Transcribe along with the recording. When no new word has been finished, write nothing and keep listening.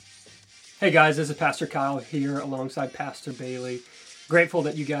Hey guys, this is Pastor Kyle here alongside Pastor Bailey. Grateful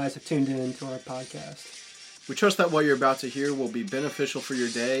that you guys have tuned in to our podcast. We trust that what you're about to hear will be beneficial for your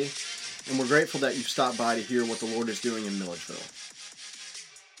day, and we're grateful that you've stopped by to hear what the Lord is doing in Milledgeville.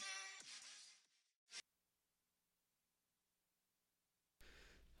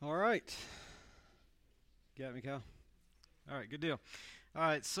 All right. Got me, Kyle? All right, good deal. All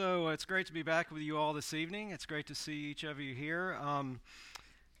right, so it's great to be back with you all this evening. It's great to see each of you here.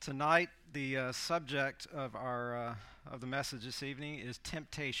 Tonight, the subject of the message this evening is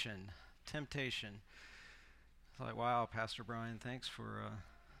temptation. Temptation. It's like, wow, Pastor Brian, thanks for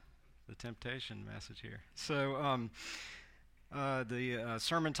the temptation message here. So, the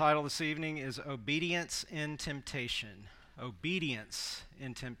sermon title this evening is Obedience in Temptation. Obedience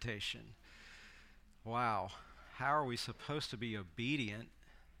in temptation. Wow. How are we supposed to be obedient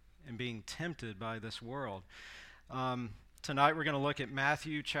and being tempted by this world? Tonight we're going to look at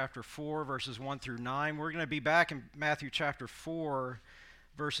Matthew chapter 4, verses 1 through 9. We're going to be back in Matthew chapter 4,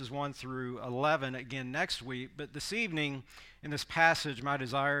 verses 1 through 11 again next week. But this evening, in this passage, my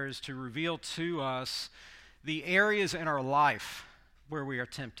desire is to reveal to us the areas in our life where we are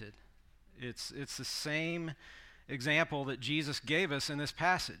tempted. It's the same example that Jesus gave us in this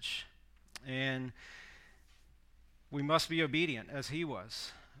passage. And we must be obedient as he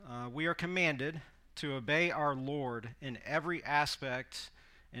was. We are commanded to obey our Lord in every aspect,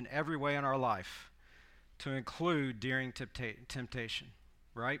 in every way in our life, to include during temptation,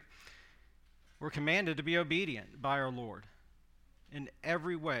 right? We're commanded to be obedient by our Lord in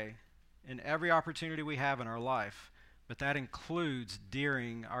every way, in every opportunity we have in our life, but that includes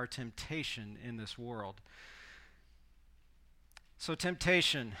during our temptation in this world. So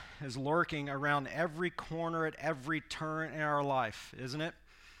temptation is lurking around every corner at every turn in our life, isn't it?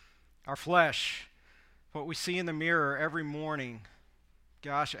 Our flesh, what we see in the mirror every morning,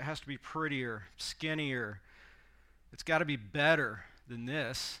 gosh, it has to be prettier, skinnier. It's got to be better than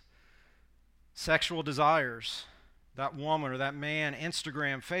this. Sexual desires, that woman or that man,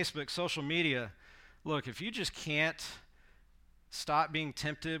 Instagram, Facebook, social media. Look, if you just can't stop being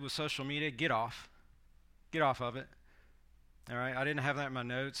tempted with social media, get off. Get off of it. All right, I didn't have that in my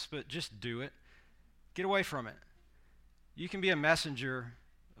notes, but just do it. Get away from it. You can be a messenger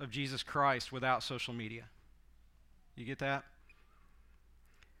of Jesus Christ without social media. You get that?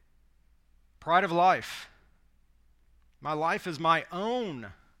 Pride of life. My life is my own.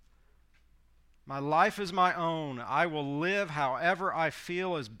 My life is my own. I will live however I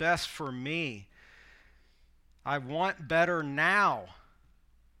feel is best for me. I want better now.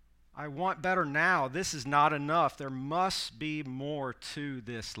 I want better now. This is not enough. There must be more to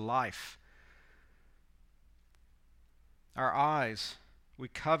this life. Our eyes. We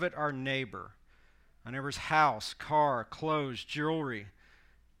covet our neighbor's house, car, clothes, jewelry,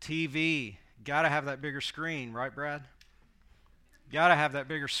 TV. Got to have that bigger screen, right, Brad? Got to have that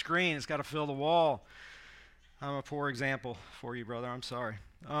bigger screen. It's got to fill the wall. I'm a poor example for you, brother. I'm sorry.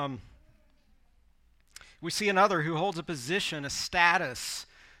 We see another who holds a position, a status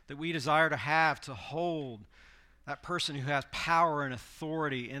that we desire to have, to hold. That person who has power and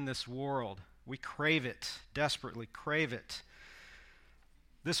authority in this world. We crave it, desperately crave it.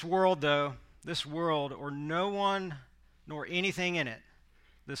 This world, though, or no one nor anything in it,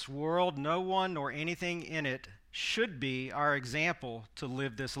 this world, no one nor anything in it should be our example to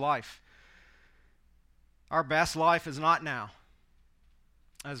live this life. Our best life is not now.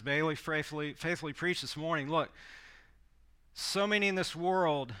 As Bailey faithfully preached this morning, look, so many in this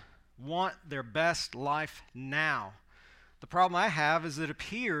world want their best life now. The problem I have is it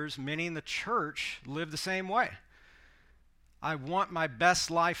appears many in the church live the same way. I want my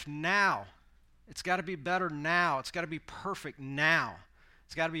best life now. It's got to be better now. It's got to be perfect now.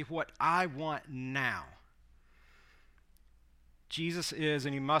 It's got to be what I want now. Jesus is,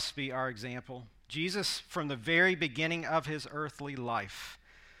 and he must be, our example. Jesus, from the very beginning of his earthly life,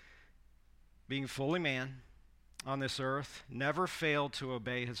 being fully man on this earth, never failed to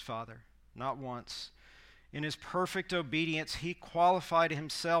obey his Father, not once. In his perfect obedience, he qualified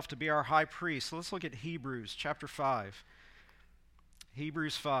himself to be our high priest. So let's look at Hebrews chapter 5.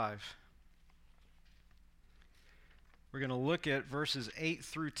 Hebrews 5. We're going to look at verses 8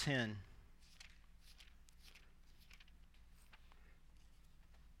 through 10.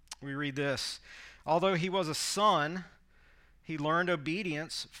 We read this. Although he was a son, he learned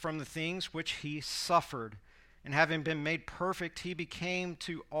obedience from the things which he suffered. And having been made perfect, he became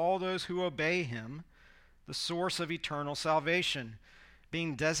to all those who obey him the source of eternal salvation,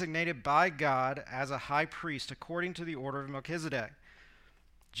 being designated by God as a high priest according to the order of Melchizedek.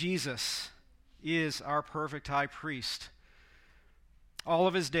 Jesus is our perfect high priest. All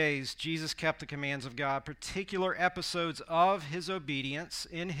of his days, Jesus kept the commands of God. Particular episodes of his obedience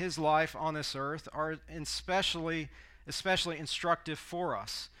in his life on this earth are especially instructive for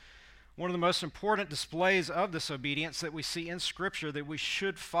us. One of the most important displays of this obedience that we see in Scripture that we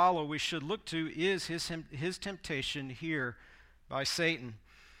should follow, we should look to, is his temptation here by Satan.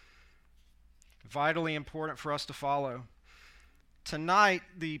 Vitally important for us to follow. Tonight,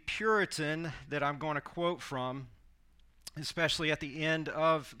 the Puritan that I'm going to quote from, especially at the end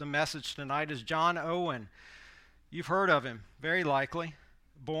of the message tonight, is John Owen. You've heard of him, very likely.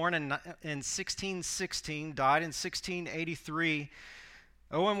 Born in 1616, died in 1683.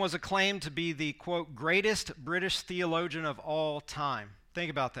 Owen was acclaimed to be the, quote, greatest British theologian of all time. Think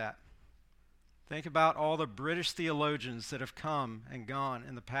about that. Think about all the British theologians that have come and gone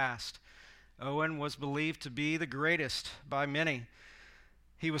in the past. Owen was believed to be the greatest by many.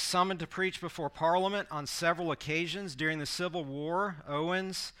 He was summoned to preach before Parliament on several occasions during the Civil War.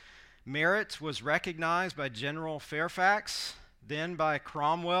 Owen's merit was recognized by General Fairfax, then by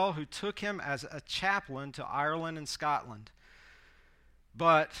Cromwell, who took him as a chaplain to Ireland and Scotland.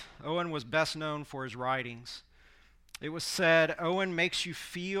 But Owen was best known for his writings. It was said, Owen makes you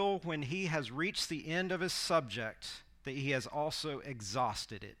feel when he has reached the end of his subject that he has also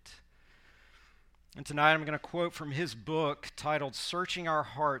exhausted it. And tonight I'm going to quote from his book titled Searching Our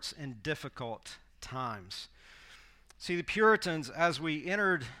Hearts in Difficult Times. See, the Puritans, as we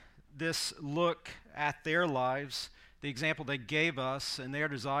entered this look at their lives, the example they gave us and their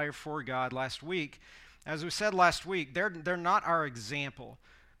desire for God last week, as we said last week, they're not our example,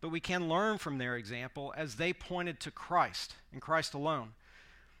 but we can learn from their example as they pointed to Christ and Christ alone.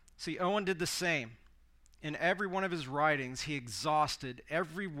 See, Owen did the same. In every one of his writings, he exhausted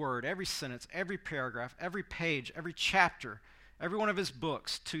every word, every sentence, every paragraph, every page, every chapter, every one of his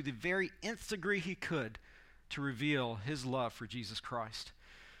books to the very nth degree he could to reveal his love for Jesus Christ.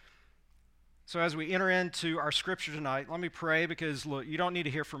 So as we enter into our scripture tonight, let me pray, because look, you don't need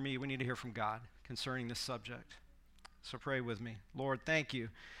to hear from me, we need to hear from God concerning this subject. So pray with me. Lord, thank you.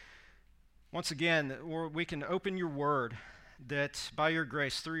 Once again, we can open your word, that by your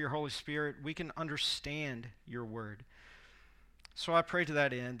grace, through your Holy Spirit, we can understand your word. So I pray to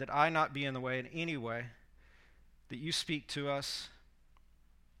that end that I not be in the way in any way, that you speak to us,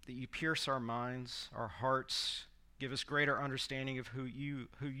 that you pierce our minds, our hearts, give us greater understanding of who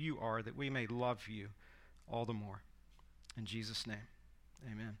you are, that we may love you all the more. In Jesus' name,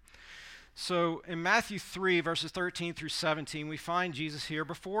 amen. So in Matthew 3, verses 13 through 17, we find Jesus here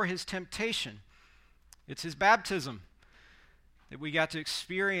before his temptation. It's his baptism that we got to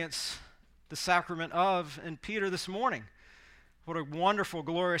experience the sacrament of in Peter this morning. What a wonderful,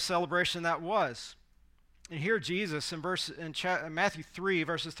 glorious celebration that was. And here Jesus, in Matthew 3,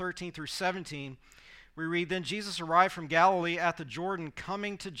 verses 13 through 17, we read, Then Jesus arrived from Galilee at the Jordan,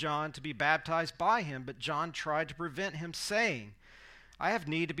 coming to John to be baptized by him. But John tried to prevent him, saying, I have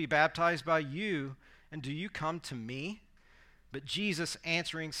need to be baptized by you, and do you come to me? But Jesus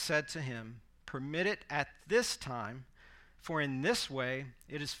answering said to him, Permit it at this time, for in this way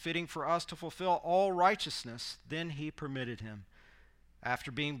it is fitting for us to fulfill all righteousness. Then he permitted him.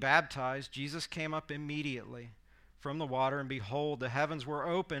 After being baptized, Jesus came up immediately from the water, and behold, the heavens were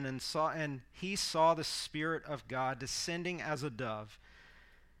open, and he saw the Spirit of God descending as a dove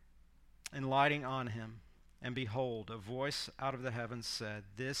and lighting on him. And behold, a voice out of the heavens said,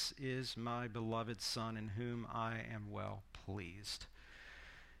 This is my beloved Son, in whom I am well pleased.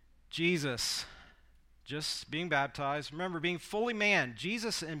 Jesus, just being baptized, remember, being fully man,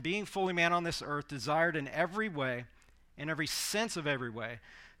 Jesus, in being fully man on this earth, desired in every way, in every sense of every way,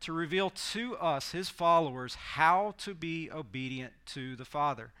 to reveal to us, his followers, how to be obedient to the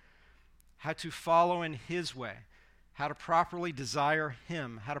Father, how to follow in his way, how to properly desire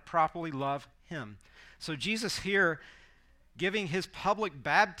him, how to properly love him. So Jesus here, giving his public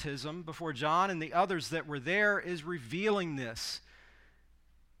baptism before John and the others that were there, is revealing this.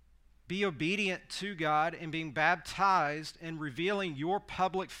 Be obedient to God in being baptized and revealing your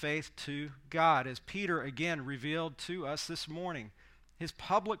public faith to God, as Peter again revealed to us this morning. His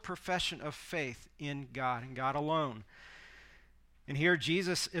public profession of faith in God and God alone. And here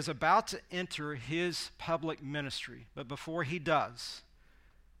Jesus is about to enter his public ministry. But before he does,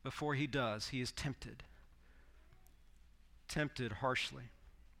 he is tempted. Tempted harshly.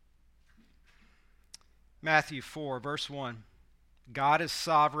 Matthew 4, verse 1. God is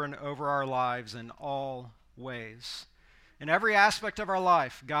sovereign over our lives in all ways. In every aspect of our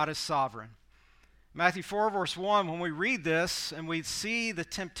life, God is sovereign. Matthew 4, verse 1, when we read this and we see the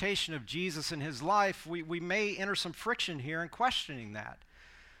temptation of Jesus in his life, we may enter some friction here in questioning that.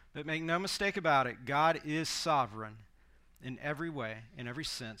 But make no mistake about it, God is sovereign in every way, in every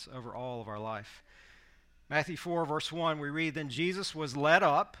sense, over all of our life. Matthew 4, verse 1, we read, "Then Jesus was led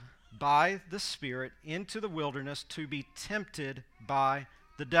up by the Spirit into the wilderness to be tempted by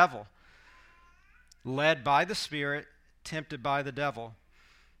the devil." Led by the Spirit, tempted by the devil.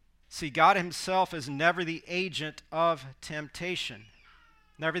 See, God himself is never the agent of temptation.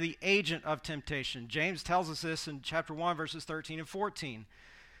 Never the agent of temptation. James tells us this in chapter 1, verses 13 and 14.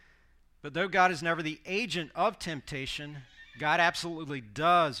 But though God is never the agent of temptation, God absolutely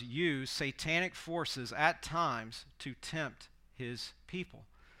does use satanic forces at times to tempt his people.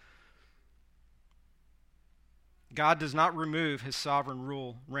 God does not remove his sovereign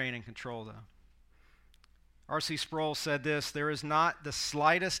rule, reign, and control, though. R.C. Sproul said this, "There is not the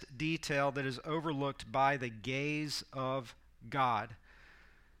slightest detail that is overlooked by the gaze of God."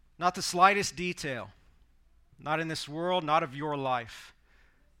 Not the slightest detail. Not in this world, not of your life.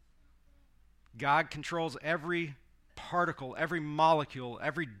 God controls every particle, every molecule,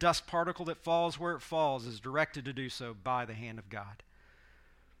 every dust particle that falls where it falls is directed to do so by the hand of God.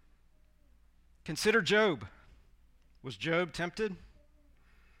 Consider Job. Was Job tempted?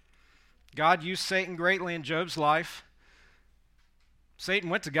 God used Satan greatly in Job's life. Satan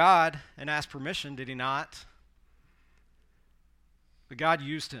went to God and asked permission, did he not? But God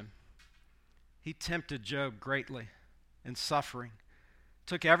used him. He tempted Job greatly in suffering.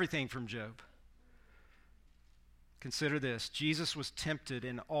 Took everything from Job. Consider this. Jesus was tempted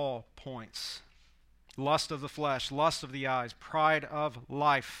in all points. Lust of the flesh, lust of the eyes, pride of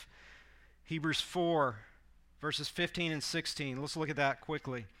life. Hebrews 4, verses 15 and 16. Let's look at that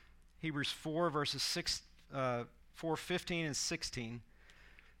quickly. Hebrews 4, verses 4, 15 and 16.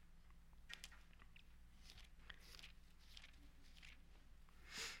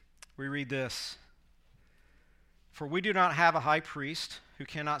 We read this. "For we do not have a high priest who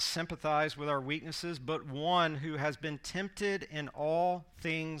cannot sympathize with our weaknesses, but one who has been tempted in all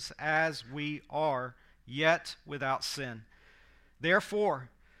things as we are, yet without sin. Therefore,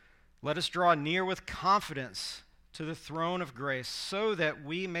 let us draw near with confidence to the throne of grace, so that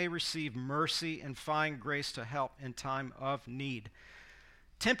we may receive mercy and find grace to help in time of need."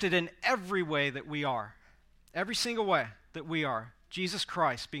 Tempted in every way that we are, every single way that we are, Jesus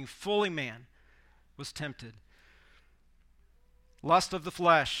Christ, being fully man, was tempted. Lust of the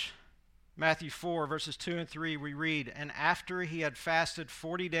flesh. Matthew 4, verses 2 and 3, we read, "And after he had fasted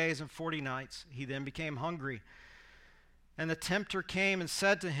 40 days and 40 nights, he then became hungry. And the tempter came and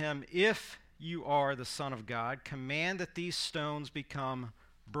said to him, 'If you are the Son of God, command that these stones become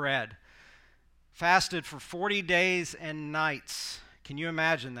bread.'" Fasted for 40 days and nights. Can you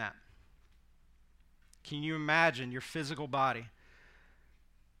imagine that? Can you imagine your physical body?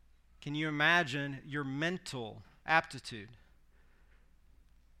 Can you imagine your mental aptitude?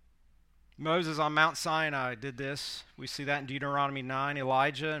 Moses on Mount Sinai did this. We see that in Deuteronomy 9,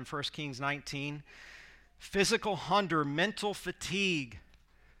 Elijah in 1 Kings 19. Physical hunger, mental fatigue.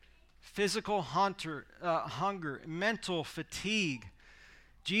 Physical hunger, mental fatigue.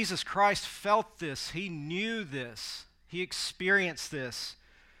 Jesus Christ felt this. He knew this. He experienced this.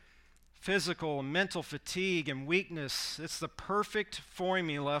 Physical and mental fatigue and weakness. It's the perfect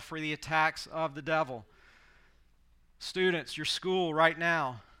formula for the attacks of the devil. Students, your school right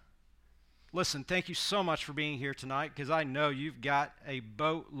now. Listen, thank you so much for being here tonight, because I know you've got a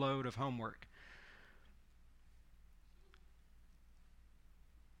boatload of homework.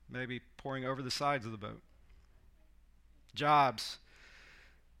 Maybe pouring over the sides of the boat. Jobs.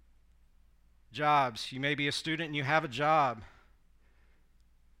 Jobs. You may be a student and you have a job.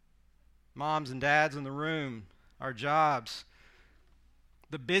 Moms and dads in the room, our jobs.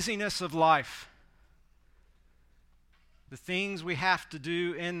 The busyness of life. The things we have to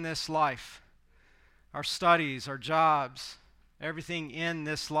do in this life. Our studies, our jobs, everything in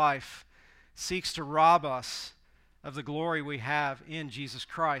this life seeks to rob us of the glory we have in Jesus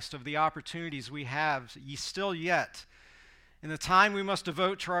Christ, of the opportunities we have still yet. In the time we must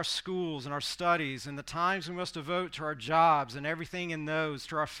devote to our schools and our studies, and the times we must devote to our jobs and everything in those,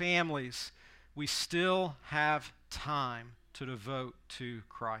 to our families, we still have time to devote to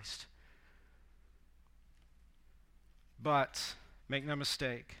Christ. But make no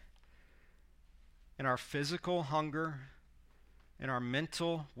mistake, in our physical hunger, in our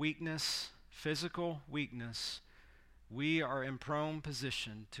mental weakness, physical weakness, we are in prone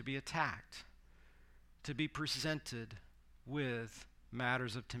position to be attacked, to be presented with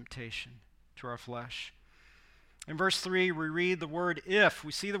matters of temptation to our flesh. In verse 3, we read the word if.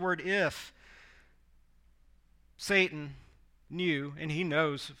 We see the word if. Satan knew, and he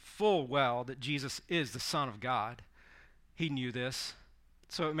knows full well, that Jesus is the Son of God. He knew this.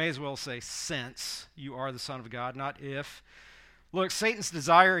 So it may as well say, since you are the Son of God, not if. Look, Satan's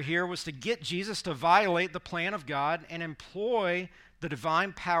desire here was to get Jesus to violate the plan of God and employ the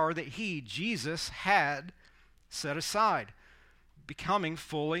divine power that he, Jesus, had set aside, becoming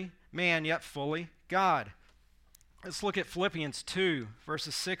fully man, yet fully God. Let's look at Philippians 2,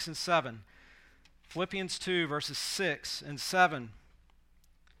 verses 6 and 7. Philippians 2, verses 6 and 7.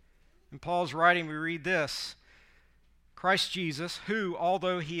 In Paul's writing, we read this: Christ Jesus, who,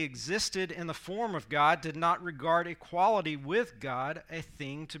 although he existed in the form of God, did not regard equality with God a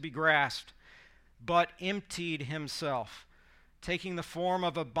thing to be grasped, but emptied himself, taking the form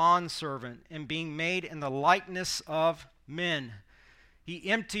of a bondservant and being made in the likeness of men. He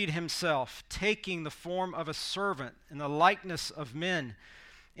emptied himself, taking the form of a servant in the likeness of men.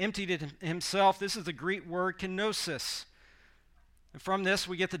 Emptied himself, this is the Greek word kenosis. And from this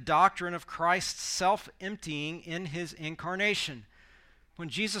we get the doctrine of Christ's self-emptying in his incarnation. When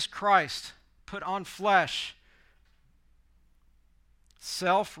Jesus Christ put on flesh,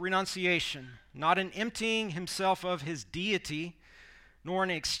 self-renunciation, not an emptying himself of his deity, nor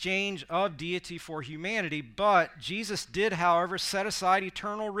an exchange of deity for humanity, but Jesus did, however, set aside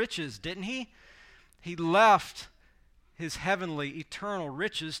eternal riches, didn't he? He left his heavenly, eternal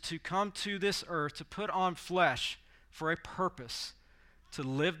riches to come to this earth, to put on flesh for a purpose, to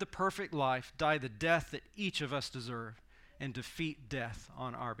live the perfect life, die the death that each of us deserve, and defeat death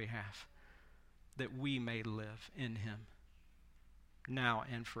on our behalf, that we may live in him, now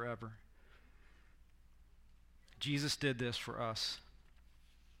and forever. Jesus did this for us,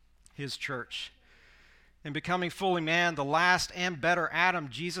 his church. In becoming fully man, the last and better Adam,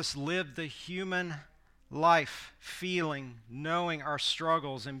 Jesus lived the human life, feeling, knowing our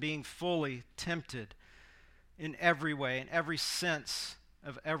struggles, and being fully tempted in every way, in every sense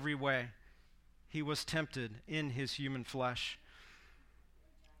of every way. He was tempted in his human flesh.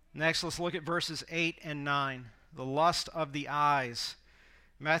 Next, let's look at verses 8 and 9, the lust of the eyes.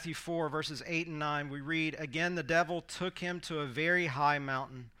 Matthew 4, verses 8 and 9, we read, Again the devil took him to a very high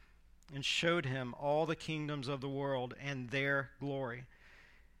mountain and showed him all the kingdoms of the world and their glory.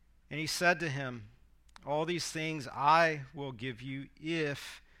 And he said to him, All these things I will give you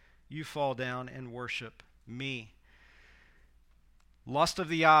if you fall down and worship me. Lust of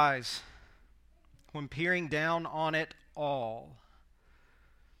the eyes, when peering down on it all,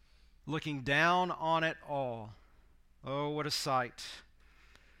 looking down on it all. Oh, what a sight.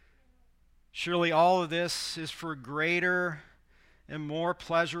 Surely all of this is for greater and more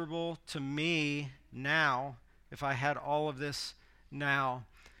pleasurable to me now, if I had all of this now.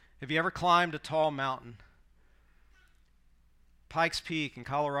 Have you ever climbed a tall mountain? Pikes Peak in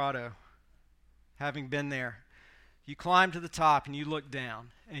Colorado, having been there. You climb to the top and you look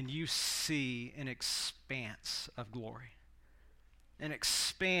down and you see an expanse of glory. An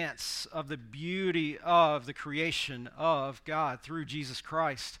expanse of the beauty of the creation of God through Jesus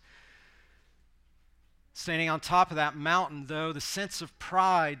Christ. Standing on top of that mountain, though, the sense of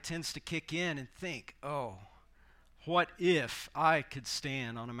pride tends to kick in and think, oh, what if I could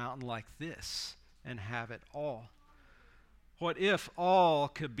stand on a mountain like this and have it all? What if all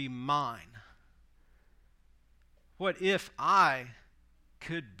could be mine? What if I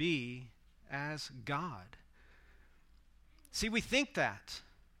could be as God? See, we think that.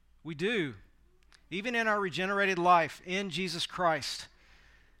 We do. Even in our regenerated life in Jesus Christ,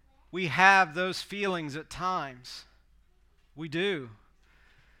 we have those feelings at times. We do.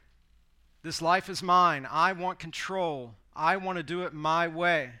 This life is mine. I want control. I want to do it my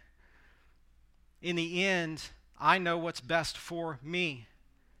way. In the end, I know what's best for me.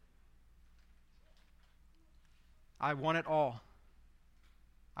 I want it all.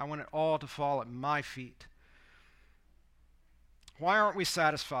 I want it all to fall at my feet. Why aren't we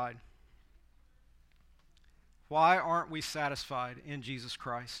satisfied? Why aren't we satisfied in Jesus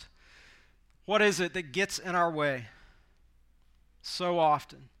Christ? What is it that gets in our way so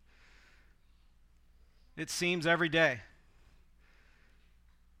often? It seems every day.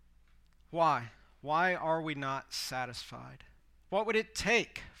 Why? Why are we not satisfied? What would it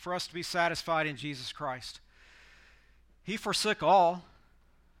take for us to be satisfied in Jesus Christ? He forsook all.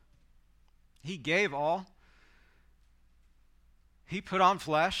 He gave all. He put on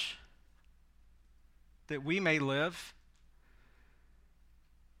flesh that we may live.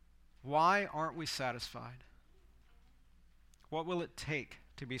 Why aren't we satisfied? What will it take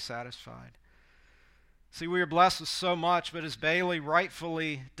to be satisfied? See, we are blessed with so much, but as Bailey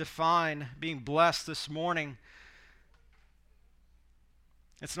rightfully defined being blessed this morning,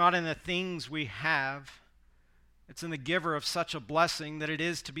 it's not in the things we have. It's in the giver of such a blessing that it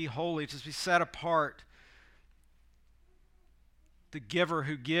is to be holy, to be set apart. the giver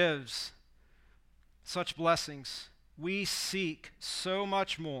who gives such blessings, we seek so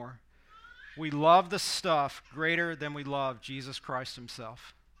much more. We love the stuff greater than we love Jesus Christ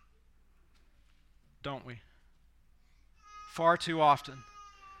himself. Don't we? Far too often.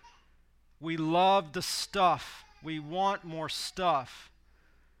 We love the stuff. We want more stuff.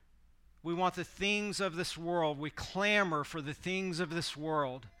 We want the things of this world. We clamor for the things of this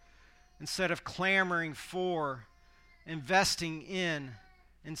world instead of clamoring for, investing in,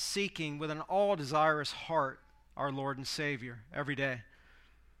 and seeking with an all-desirous heart our Lord and Savior every day.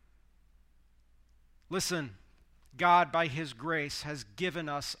 Listen, God, by his grace, has given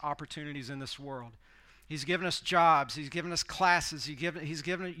us opportunities in this world. He's given us jobs. He's given us classes. He's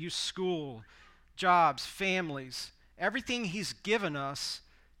given you school, jobs, families. Everything he's given us,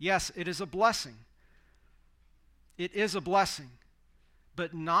 yes, it is a blessing. It is a blessing,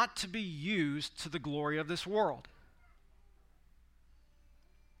 but not to be used to the glory of this world.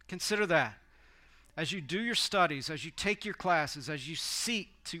 Consider that. As you do your studies, as you take your classes, as you seek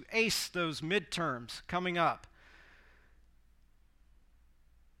to ace those midterms coming up,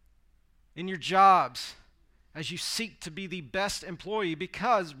 in your jobs, as you seek to be the best employee,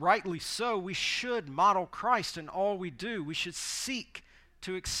 because rightly so, we should model Christ in all we do. We should seek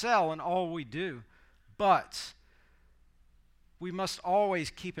to excel in all we do. But we must always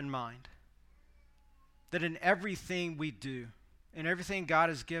keep in mind that in everything we do, in everything God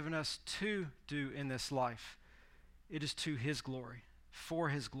has given us to do in this life, it is to his glory, for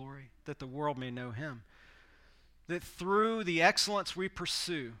his glory, that the world may know him. That through the excellence we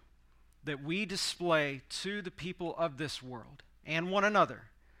pursue, that we display to the people of this world and one another,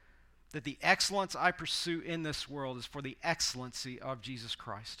 that the excellence I pursue in this world is for the excellency of Jesus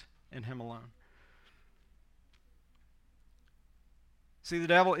Christ and him alone. See, the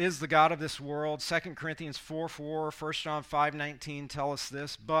devil is the god of this world. 2 Corinthians 4:4, 1 John 5:19 tell us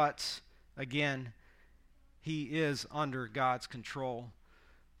this, but again, he is under God's control.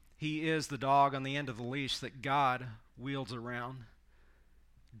 He is the dog on the end of the leash that God wields around,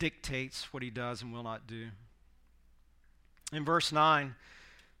 dictates what he does and will not do. In verse 9,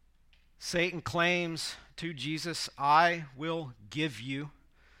 Satan claims to Jesus, I will give you,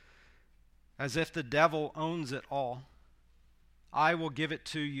 as if the devil owns it all. I will give it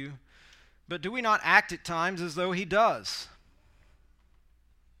to you. But do we not act at times as though he does?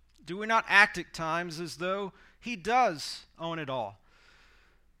 Do we not act at times as though he does own it all?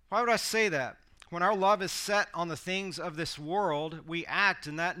 Why would I say that? When our love is set on the things of this world, we act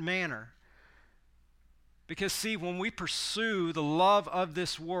in that manner. Because see, when we pursue the love of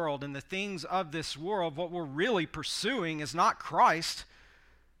this world and the things of this world, what we're really pursuing is not Christ,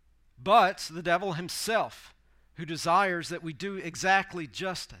 but the devil himself, who desires that we do exactly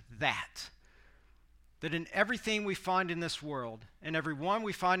just that. That in everything we find in this world, and everyone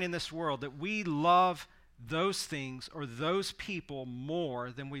we find in this world, that we love those things or those people more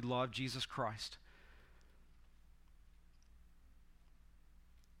than we love Jesus Christ.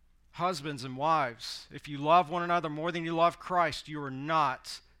 Husbands and wives, if you love one another more than you love Christ, you are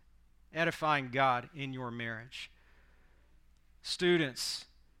not edifying God in your marriage. Students,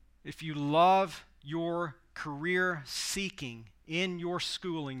 if you love your career seeking in your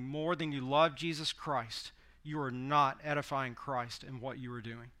schooling more than you love Jesus Christ, you are not edifying Christ in what you are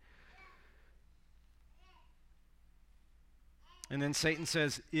doing. And then Satan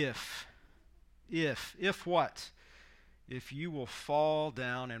says, if what? If you will fall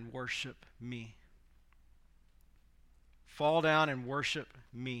down and worship me. Fall down and worship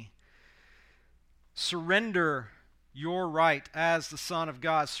me. Surrender your right as the Son of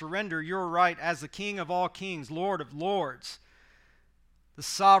God. Surrender your right as the King of all kings, Lord of lords, the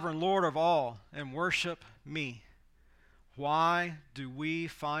sovereign Lord of all, and worship me. Why do we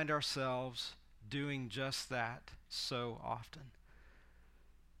find ourselves doing just that so often?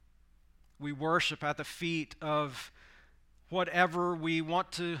 We worship at the feet of whatever we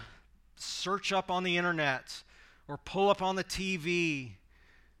want to search up on the internet or pull up on the TV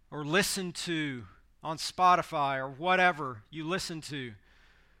or listen to on Spotify or whatever you listen to.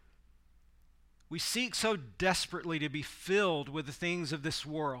 We seek so desperately to be filled with the things of this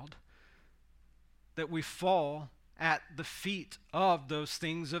world that we fall at the feet of those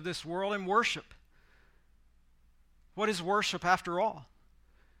things of this world and worship. What is worship after all?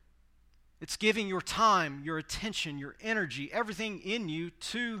 It's giving your time, your attention, your energy, everything in you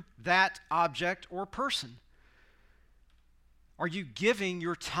to that object or person. Are you giving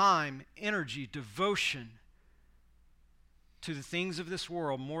your time, energy, devotion to the things of this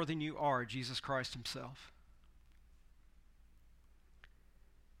world more than you are Jesus Christ himself?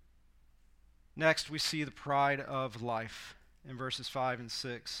 Next, we see the pride of life. in verses 5 and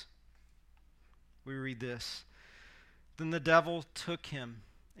 6. We read this. Then the devil took him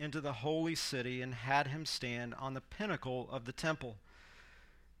into the holy city and had him stand on the pinnacle of the temple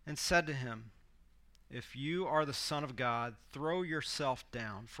and said to him, If you are the Son of God, throw yourself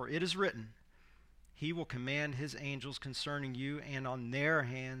down, for it is written, He will command His angels concerning you, and on their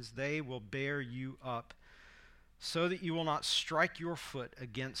hands they will bear you up, so that you will not strike your foot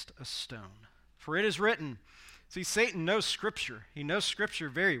against a stone. For it is written. See, Satan knows Scripture. He knows Scripture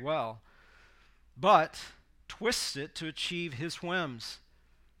very well, but twists it to achieve his whims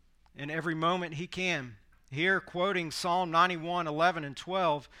in every moment he can. Here, quoting Psalm 91, 11 and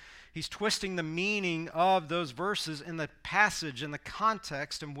 12, he's twisting the meaning of those verses in the passage and the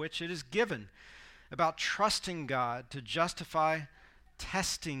context in which it is given about trusting God to justify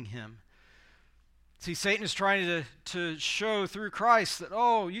testing Him. See, Satan is trying to show through Christ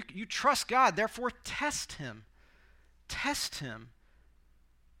that, you trust God, therefore test Him. Test Him.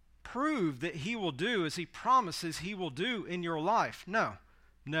 Prove that He will do as He promises He will do in your life. No.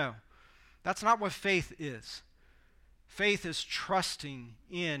 That's not what faith is. Faith is trusting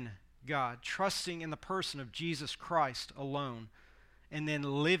in God, trusting in the person of Jesus Christ alone, and then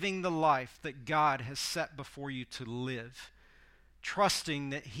living the life that God has set before you to live.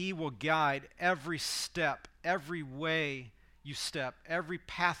 Trusting that He will guide every step, every way you step, every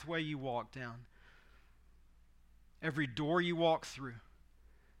pathway you walk down, every door you walk through.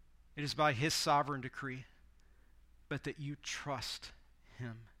 It is by His sovereign decree, but that you trust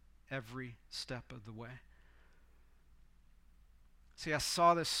Him every step of the way. See, I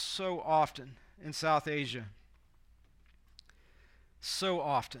saw this so often in South Asia. So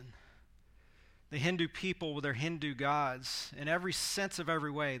often. The Hindu people with their Hindu gods, in every sense of every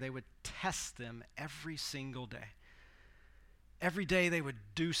way, they would test them every single day. Every day they would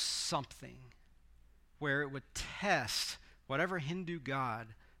do something where it would test whatever Hindu god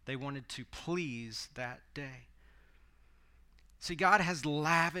they wanted to please that day. See, God has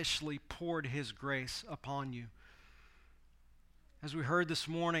lavishly poured His grace upon you. As we heard this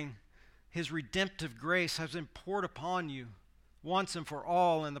morning, His redemptive grace has been poured upon you once and for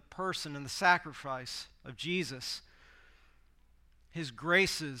all in the person and the sacrifice of Jesus. His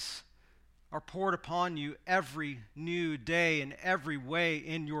graces are poured upon you every new day in every way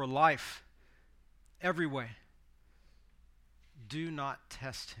in your life. Every way. Do not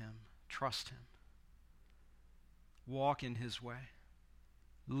test Him. Trust Him. Walk in His way.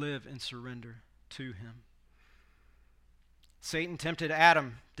 Live and surrender to Him. Satan tempted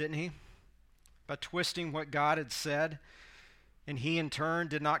Adam, didn't he? By twisting what God had said. And he in turn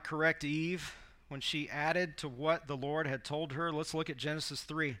did not correct Eve when she added to what the Lord had told her. Let's look at Genesis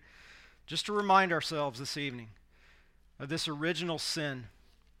 3. Just to remind ourselves this evening of this original sin.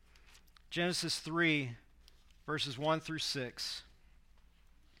 Genesis 3, verses 1 through 6.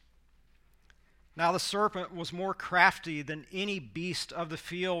 Now the serpent was more crafty than any beast of the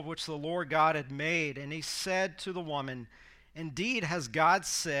field which the Lord God had made. And he said to the woman, Indeed, has God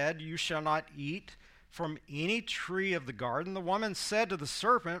said, You shall not eat from any tree of the garden? The woman said to the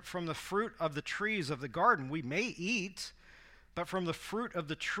serpent, From the fruit of the trees of the garden we may eat, but from the fruit of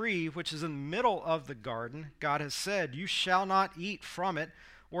the tree which is in the middle of the garden, God has said, You shall not eat from it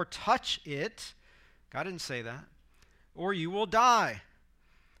or touch it. God didn't say that. Or you will die.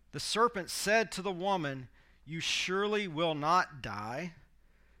 The serpent said to the woman, You surely will not die.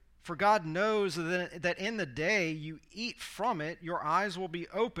 For God knows that in the day you eat from it, your eyes will be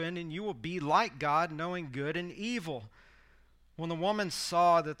opened, and you will be like God, knowing good and evil. When the woman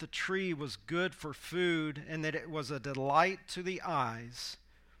saw that the tree was good for food, and that it was a delight to the eyes,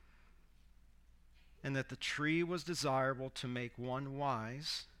 and that the tree was desirable to make one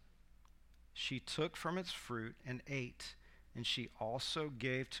wise, she took from its fruit and ate, and she also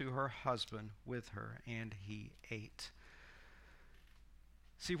gave to her husband with her, and he ate.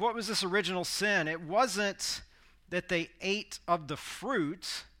 See, what was this original sin? It wasn't that they ate of the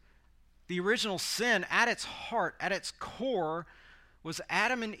fruit. The original sin at its heart, at its core, was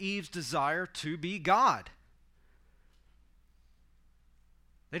Adam and Eve's desire to be God.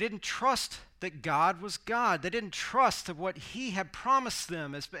 They didn't trust that God was God. They didn't trust that what He had promised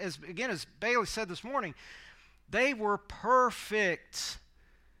them. As Bailey said this morning, they were perfect.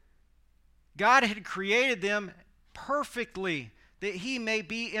 God had created them perfectly, that He may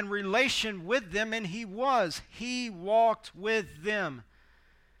be in relation with them, and He was. He walked with them.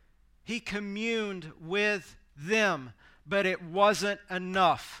 He communed with them, but it wasn't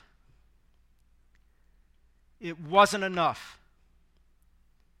enough. It wasn't enough.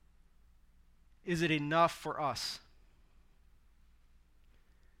 Is it enough for us?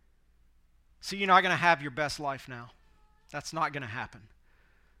 See, you're not going to have your best life now. That's not going to happen.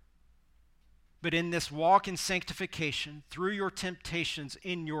 But in this walk in sanctification, through your temptations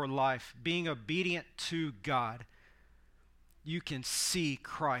in your life, being obedient to God, you can see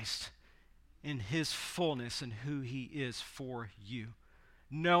Christ in his fullness and who he is for you,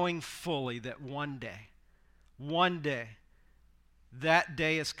 knowing fully that one day, that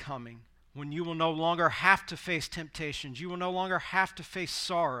day is coming when you will no longer have to face temptations. You will no longer have to face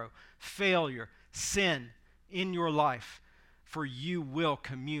sorrow, failure, sin in your life, for you will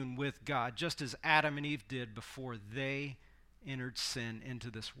commune with God, just as Adam and Eve did before they entered sin into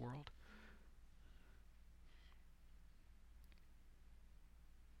this world.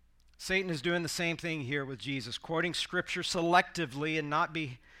 Satan is doing the same thing here with Jesus, quoting Scripture selectively and not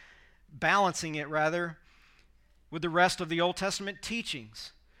be balancing it, rather, with the rest of the Old Testament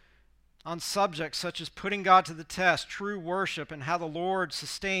teachings on subjects such as putting God to the test, true worship, and how the Lord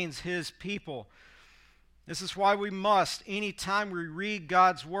sustains his people. This is why we must, anytime we read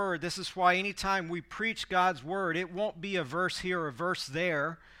God's Word, this is why anytime we preach God's Word, it won't be a verse here or a verse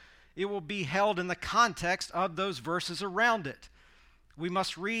there. It will be held in the context of those verses around it. We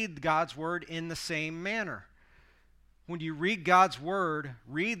must read God's Word in the same manner. When you read God's Word,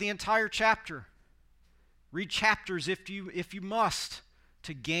 read the entire chapter. Read chapters if you must,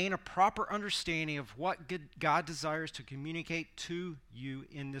 to gain a proper understanding of what God desires to communicate to you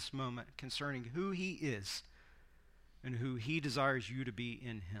in this moment concerning who he is and who he desires you to be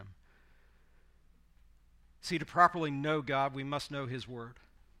in him. See, to properly know God, we must know his Word.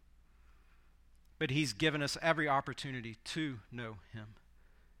 But he's given us every opportunity to know him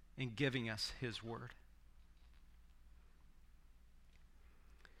in giving us his Word.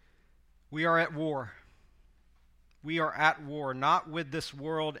 We are at war. We are at war, not with this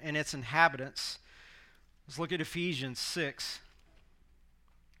world and its inhabitants. Let's look at Ephesians 6.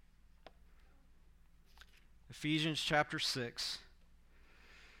 Ephesians chapter 6.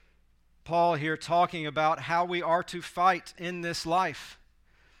 Paul here talking about how we are to fight in this life,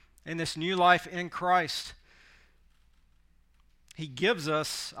 in this new life in Christ. He gives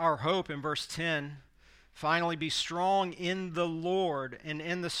us our hope in verse 10. Finally, be strong in the Lord and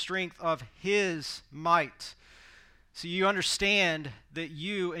in the strength of his might. So you understand that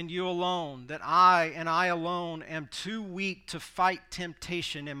you and you alone, that I and I alone am too weak to fight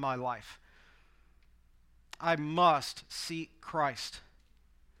temptation in my life. I must seek Christ.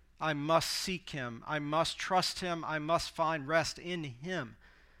 I must seek him. I must trust him. I must find rest in him,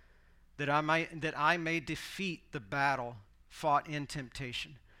 that I may defeat the battle fought in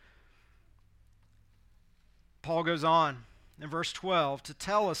temptation. Paul goes on in verse 12 to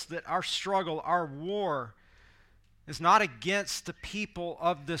tell us that our struggle, our war, is not against the people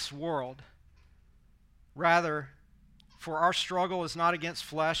of this world. Rather, for our struggle is not against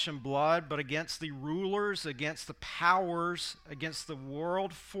flesh and blood, but against the rulers, against the powers, against the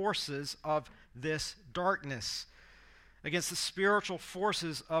world forces of this darkness, against the spiritual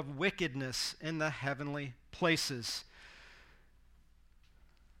forces of wickedness in the heavenly places.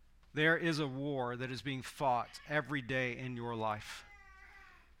 There is a war that is being fought every day in your life.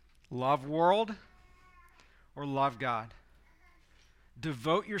 Love world or love God?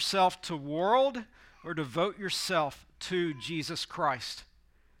 Devote yourself to world or devote yourself to Jesus Christ?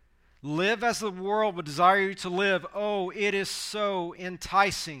 Live as the world would desire you to live. Oh, it is so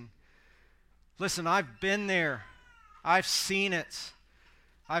enticing. Listen, I've been there. I've seen it.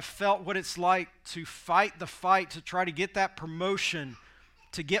 I've felt what it's like to fight the fight to try to get that promotion,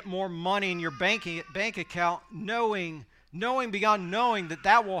 to get more money in your bank account, knowing beyond knowing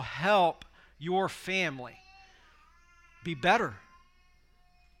that will help your family be better.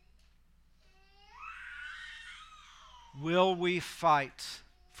 Will we fight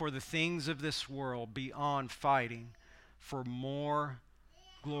for the things of this world beyond fighting for more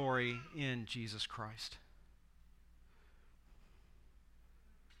glory in Jesus Christ?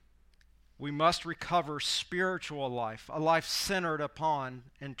 We must recover spiritual life, a life centered upon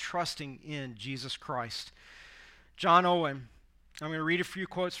and trusting in Jesus Christ. John Owen, I'm going to read a few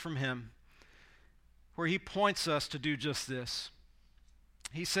quotes from him where he points us to do just this.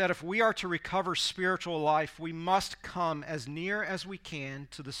 He said, if we are to recover spiritual life, we must come as near as we can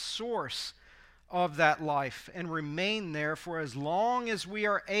to the source of that life and remain there for as long as we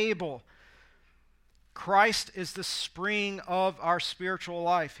are able. Christ is the spring of our spiritual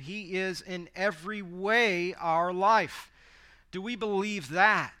life. He is in every way our life. Do we believe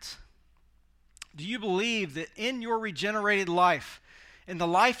that? Do you believe that in your regenerated life, in the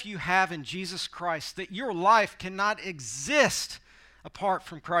life you have in Jesus Christ, that your life cannot exist apart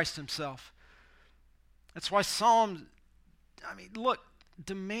from Christ himself? That's why look,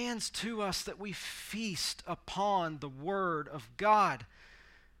 demands to us that we feast upon the Word of God.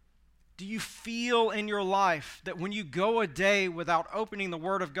 Do you feel in your life that when you go a day without opening the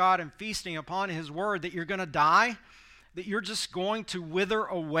Word of God and feasting upon His Word, that you're going to die? That you're just going to wither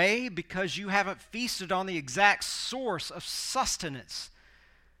away because you haven't feasted on the exact source of sustenance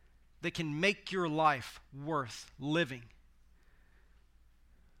that can make your life worth living?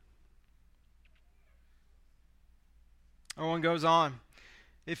 Owen goes on,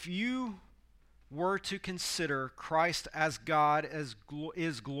 if you were to consider Christ as God as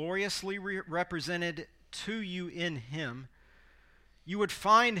is gloriously represented to you in Him, you would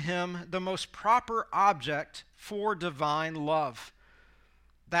find Him the most proper object for divine love.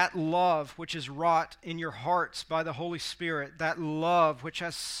 That love which is wrought in your hearts by the Holy Spirit, that love which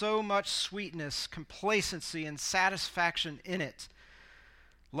has so much sweetness, complacency, and satisfaction in it.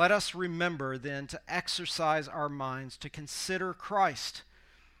 Let us remember then to exercise our minds to consider Christ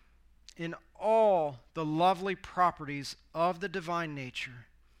in all the lovely properties of the divine nature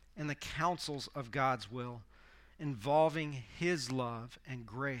and the counsels of God's will, involving His love and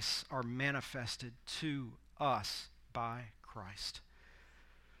grace are manifested to us by Christ.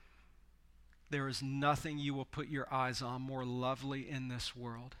 There is nothing you will put your eyes on more lovely in this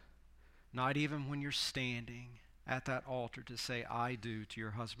world, not even when you're standing at that altar to say, I do to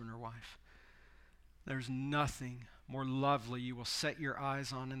your husband or wife. There's nothing more lovely you will set your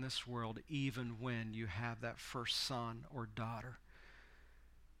eyes on in this world, even when you have that first son or daughter.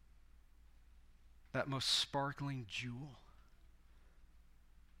 That most sparkling jewel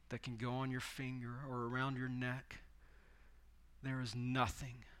that can go on your finger or around your neck. There is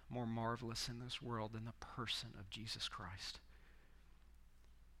nothing more marvelous in this world than the person of Jesus Christ.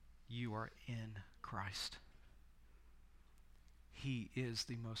 You are in Christ. He is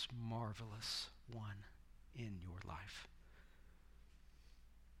the most marvelous one in your life.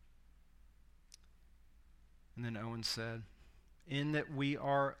 And then Owen said, in that we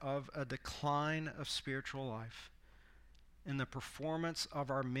are of a decline of spiritual life, in the performance of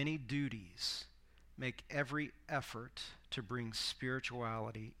our many duties, make every effort to bring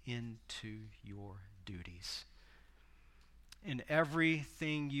spirituality into your duties. In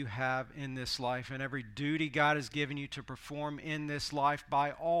everything you have in this life, and every duty God has given you to perform in this life,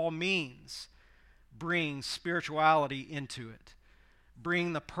 by all means, bring spirituality into it.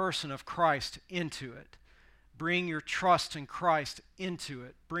 Bring the person of Christ into it. Bring your trust in Christ into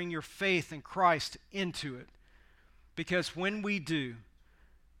it. Bring your faith in Christ into it. Because when we do,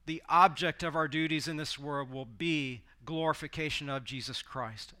 the object of our duties in this world will be glorification of Jesus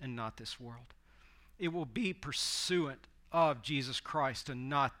Christ and not this world. It will be pursuant of Jesus Christ and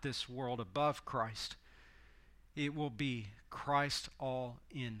not this world above Christ. It will be Christ all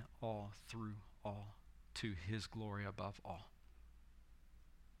in all through all to His glory above all.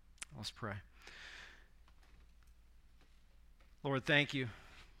 Let's pray. Lord, thank you.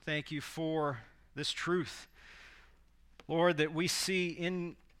 Thank you for this truth. Lord, that we see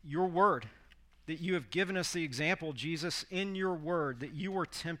in your word, that you have given us the example, Jesus, in your word, that you were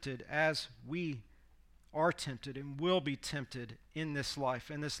tempted as we are tempted and will be tempted in this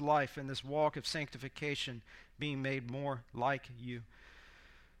life, in this walk of sanctification, being made more like you.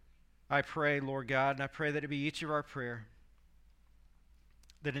 I pray, Lord God, and I pray that it be each of our prayer,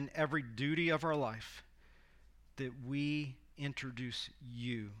 that in every duty of our life, that we introduce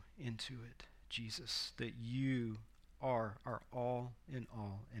you into it, Jesus, that you are our all in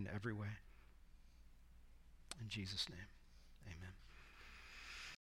every way. In Jesus' name, amen.